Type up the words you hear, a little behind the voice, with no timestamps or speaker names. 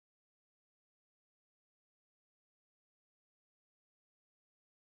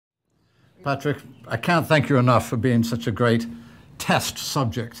Patrick, I can't thank you enough for being such a great test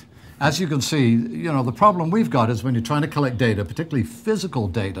subject. As you can see, the problem we've got is when you're trying to collect data, particularly physical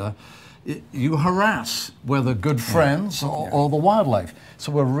data, you harass whether good friends or the wildlife.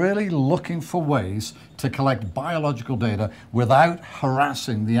 So we're really looking for ways to collect biological data without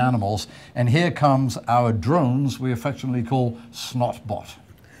harassing the animals. And here comes our drones we affectionately call Snotbot.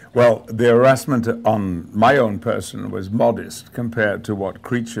 Well, the harassment on my own person was modest compared to what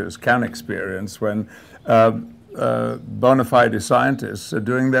creatures can experience when bona fide scientists are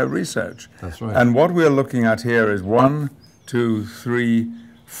doing their research. That's right. And what we're looking at here is 1, 2, 3,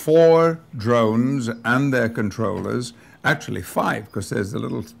 4 drones and their controllers. Actually 5, because there's a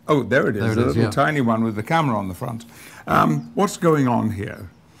little, oh, there it is, a little tiny one with the camera on the front. What's going on here?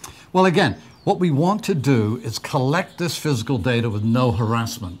 Well, again, what we want to do is collect this physical data with no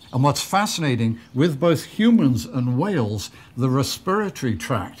harassment. And what's fascinating with both humans and whales, the respiratory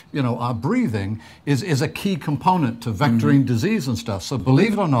tract, our breathing, is a key component to vectoring disease and stuff. So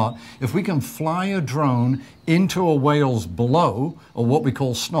believe it or not, if we can fly a drone into a whale's blow, or what we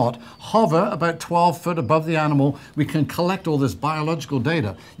call snot, hover about 12 foot above the animal, we can collect all this biological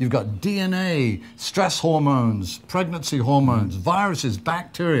data. You've got DNA, stress hormones, pregnancy hormones, viruses,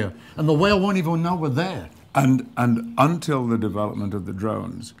 bacteria, and the whale won't even know we're there. And until the development of the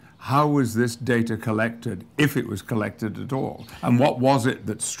drones, how was this data collected, if it was collected at all? And what was it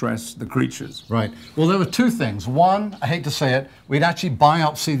that stressed the creatures? Right. Well, there were 2 things. One, I hate to say it, we'd actually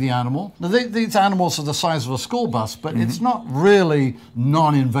biopsy the animal. Now, these animals are the size of a school bus, but it's not really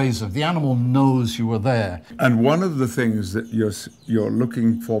non-invasive. The animal knows you were there. And one of the things that you're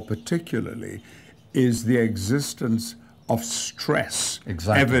looking for particularly is the existence of stress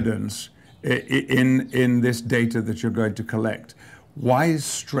evidence in this data that you're going to collect. Why is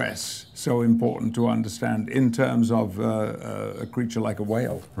stress so important to understand in terms of a creature like a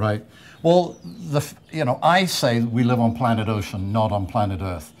whale? Right. Well, I say we live on planet ocean, not on planet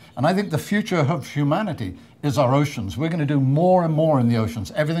Earth. And I think the future of humanity is our oceans. We're going to do more and more in the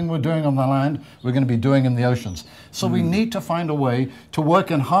oceans. Everything we're doing on the land, we're going to be doing in the oceans. So we need to find a way to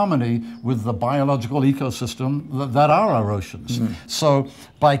work in harmony with the biological ecosystem that are our oceans. So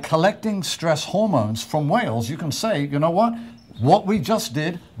by collecting stress hormones from whales, you can say, you know what we just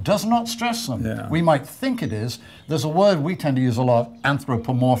did does not stress them. Yeah. We might think it is. There's a word we tend to use a lot,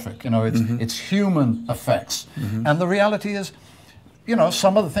 anthropomorphic. It's human effects. And the reality is,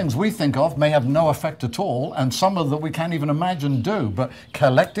 some of the things we think of may have no effect at all, and some of that we can't even imagine do. But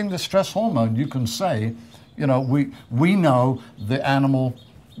collecting the stress hormone, you can say, we know the animal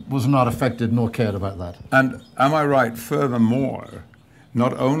was not affected nor cared about that. And am I right, furthermore,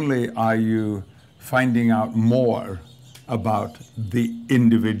 not only are you finding out more about the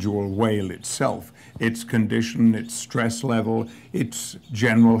individual whale itself, its condition, its stress level, its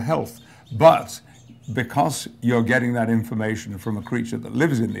general health, but because you're getting that information from a creature that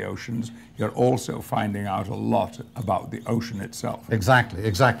lives in the oceans, you're also finding out a lot about the ocean itself.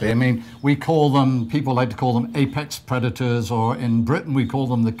 Exactly. I mean, people like to call them apex predators, or in Britain we call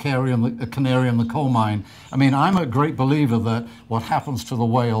them the canary in the coal mine. I mean, I'm a great believer that what happens to the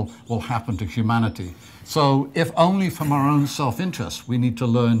whale will happen to humanity. So if only from our own self-interest, we need to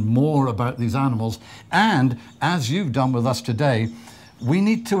learn more about these animals. And as you've done with us today, we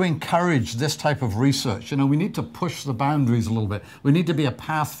need to encourage this type of research. We need to push the boundaries a little bit. We need to be a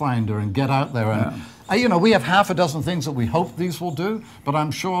pathfinder and get out there. And we have half a dozen things that we hope these will do, but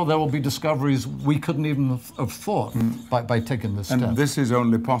I'm sure there will be discoveries we couldn't even have thought by taking this step. And this is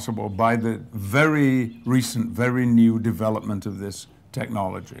only possible by the very recent, very new development of this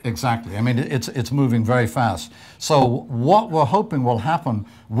technology. Exactly. I mean, it's moving very fast. So what we're hoping will happen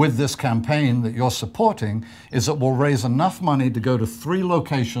with this campaign that you're supporting is that we'll raise enough money to go to 3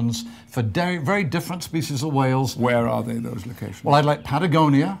 locations for very different species of whales. Where are they, those locations? Well, I'd like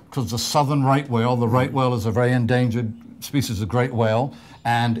Patagonia, because the southern right whale, the right whale is a very endangered species of great whale,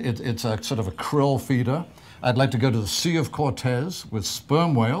 and it's a sort of a krill feeder. I'd like to go to the Sea of Cortez with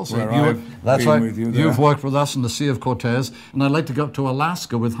sperm whales. That's right. You've worked with us in the Sea of Cortez, and I'd like to go up to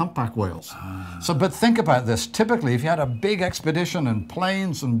Alaska with humpback whales. But think about this. Typically, if you had a big expedition and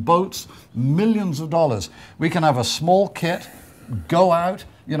planes and boats, millions of dollars, we can have a small kit, go out,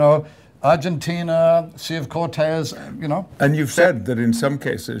 Argentina, Sea of Cortez, And you've said that in some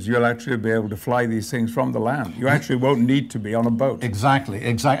cases you'll actually be able to fly these things from the land. You actually won't need to be on a boat. Exactly.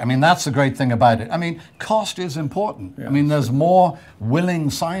 I mean, that's the great thing about it. I mean, cost is important. Yeah. I mean, there's more willing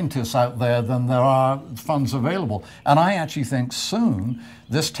scientists out there than there are funds available. And I actually think soon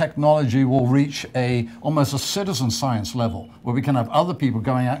this technology will reach almost a citizen science level, where we can have other people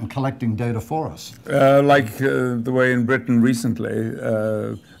going out and collecting data for us. Like the way in Britain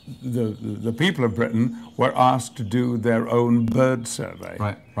recently, the people of Britain were asked to do their own bird survey.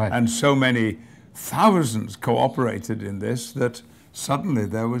 Right, right. And so many thousands cooperated in this that suddenly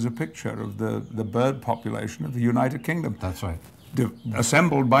there was a picture of the bird population of the United Kingdom. That's right.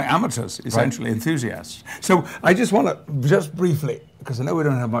 Assembled by amateurs, essentially, enthusiasts. So I just want to, just briefly, because I know we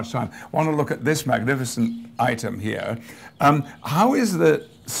don't have much time, want to look at this magnificent item here. How is the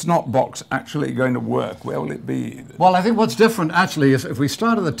Snotbox actually going to work? Where will it be? Well, I think what's different actually is if we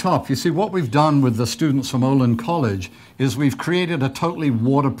start at the top, you see what we've done with the students from Olin College is we've created a totally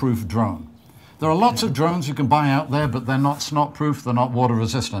waterproof drone. There are lots of drones you can buy out there, but they're not snot-proof, they're not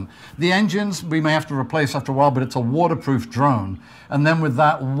water-resistant. The engines we may have to replace after a while, but it's a waterproof drone. And then with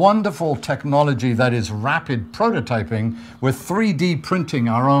that wonderful technology that is rapid prototyping, we're 3D printing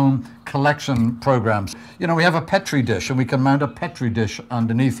our own collection programs. You know, we have a Petri dish, and we can mount a Petri dish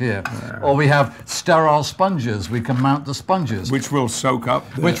underneath here. Yeah. Or we have sterile sponges, we can mount the sponges. Which will soak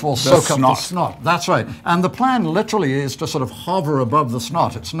up the Which will soak up the snot. That's right. And the plan literally is to sort of hover above the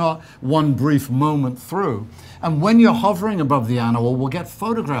snot. It's not one brief moment through. And when you're hovering above the animal, we'll get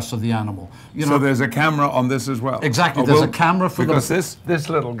photographs of the animal. You know, so there's a camera on this as well? Exactly. There's a camera for because this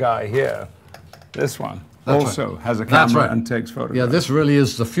little guy here, this one, That's also right. has a camera right. and takes photographs. Yeah, this really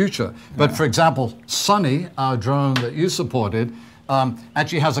is the future. But for example, Sunny, our drone that you supported,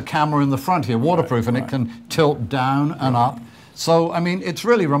 actually has a camera in the front here, waterproof, and it can tilt down and up. So, I mean, it's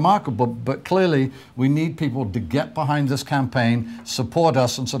really remarkable, but clearly we need people to get behind this campaign, support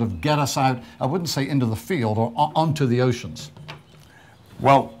us, and sort of get us out, I wouldn't say into the field, or onto the oceans.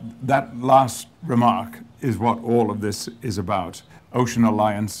 Well, that last remark is what all of this is about. Ocean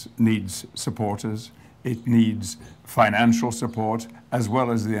Alliance needs supporters. It needs financial support, as well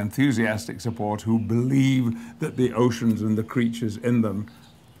as the enthusiastic support who believe that the oceans and the creatures in them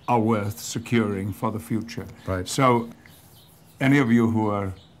are worth securing for the future. Right. So, any of you who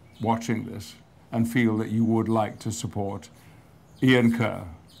are watching this and feel that you would like to support Ian Kerr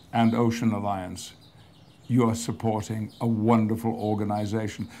and Ocean Alliance, you are supporting a wonderful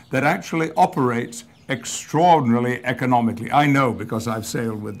organization that actually operates extraordinarily economically. I know because I've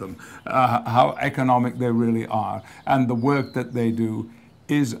sailed with them how economic they really are. And the work that they do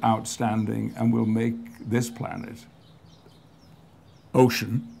is outstanding and will make this planet,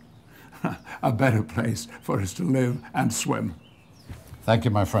 ocean, a better place for us to live and swim. Thank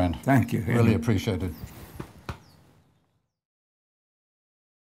you, my friend. Thank you. Really appreciate it.